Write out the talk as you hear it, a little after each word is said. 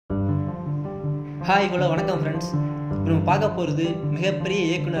Hi hello வணக்கம் friends. நம்ம பார்க்க போகிறது மிகப்பெரிய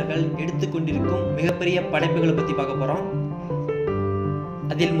இயக்குநர்கள் எடுத்துக்கொண்டிருக்கும் மிகப்பெரிய படைப்புகளை பற்றி பார்க்க போகிறோம்.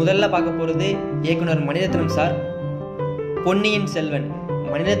 அதில் முதல்ல பார்க்க போகிறது இயக்குனர் மணிரத்னம் சார். பொன்னியின் செல்வன்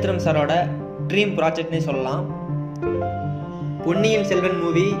மணிரத்னம் சாரோட ட்ரீம் ப்ராஜெக்ட்னே சொல்லலாம். பொன்னியின் செல்வன்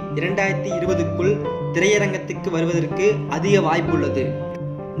மூவி 2020க்குள் திரையரங்கத்துக்கு வருவதற்கு அதிக வாய்ப்பு உள்ளது.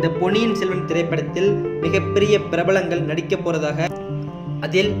 இந்த பொன்னியின் செல்வன் திரைப்படத்தில் மிகப்பெரிய பிரபலங்கள் நடிக்க போறதாக,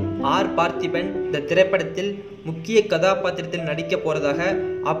 அதில் ஆர் பார்த்திபன் இந்த திரைப்படத்தில் முக்கிய கதாபாத்திரத்தில் நடிக்க போறதாக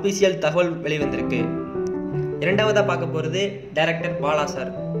அபிஷியல் தகவல் வெளிவந்திருக்கு. இரண்டாவதா பார்க்க போறது director Bala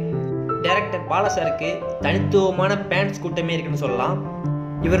sir. Director Bala சாருக்கு தனித்துவமான ஃபேன்ஸ் கூட்டமே இருக்குன்னு சொல்லலாம்.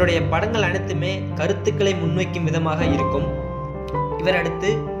 இவருடைய படங்கள் அனைத்துமே கருத்துக்களை முன்வைக்கும் விதமாக இருக்கும். இவர்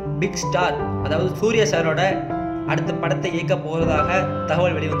அடுத்து பிக் ஸ்டார், அதாவது சூர்யா சாரோட அடுத்த படத்தை இயக்க போவதாக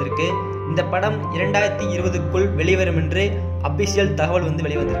தகவல் வெளிவந்திருக்கு. இந்த படம் 2020க்குள் வெளிவரும் என்று அபிஷியல் தகவல்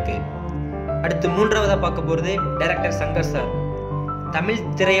வெளிவந்திருக்கு. அடுத்து மூன்றாவதா பார்க்க போறது டைரக்டர் சங்கர் சார். தமிழ்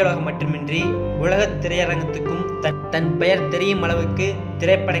திரையுலகம் மட்டுமின்றி உலக திரையரங்கத்துக்கும் தன் பெயர் தெரியும் அளவுக்கு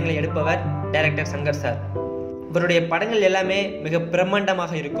திரைப்படங்களை எடுப்பவர் டைரக்டர் சங்கர் சார். இவருடைய படங்கள் எல்லாமே மிக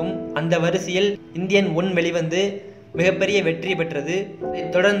பிரம்மாண்டமாக இருக்கும். அந்த வரிசையில் இந்தியன் 1 வெளிவந்து மிகப்பெரிய வெற்றி பெற்றது.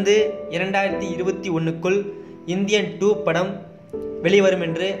 இதைத் தொடர்ந்து 2021க்குள் இந்தியன் 2 படம் வெளிவரும்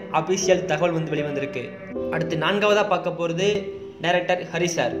என்று அபிஷியல் தகவல் வெளிவந்திருக்கு. அடுத்து நான்காவதா பார்க்க போகிறது டைரக்டர் ஹரி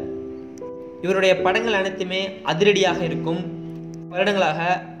சார். இவருடைய படங்கள் அனைத்துமே அதிரடியாக இருக்கும். வருடங்களாக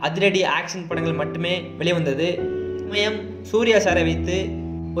அதிரடி ஆக்ஷன் படங்கள் மட்டுமே வெளிவந்தது. சமயம் சூர்யா சாரை வைத்து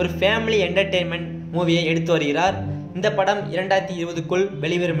ஒரு ஃபேமிலி என்டர்டெயின்மெண்ட் மூவியை எடுத்து வருகிறார். இந்த படம் 2020க்குள்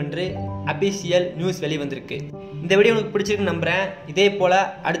வெளிவரும் என்று அபிஷியல் நியூஸ் வெளிவந்திருக்கு. இந்த வீடியோ உங்களுக்கு பிடிச்சிருக்குன்னு நம்புறேன். இதே போல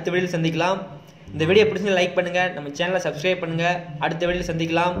அடுத்த வீடியோவில் சந்திக்கலாம். இந்த வீடியோ பிடிச்சி லைக் பண்ணுங்க, நம்ம சேனலை சப்ஸ்கிரைப் பண்ணுங்க. அடுத்த வீடியோவில்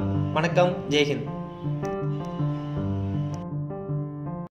சந்திக்கலாம். வணக்கம், ஜெய்ஹிந்த்.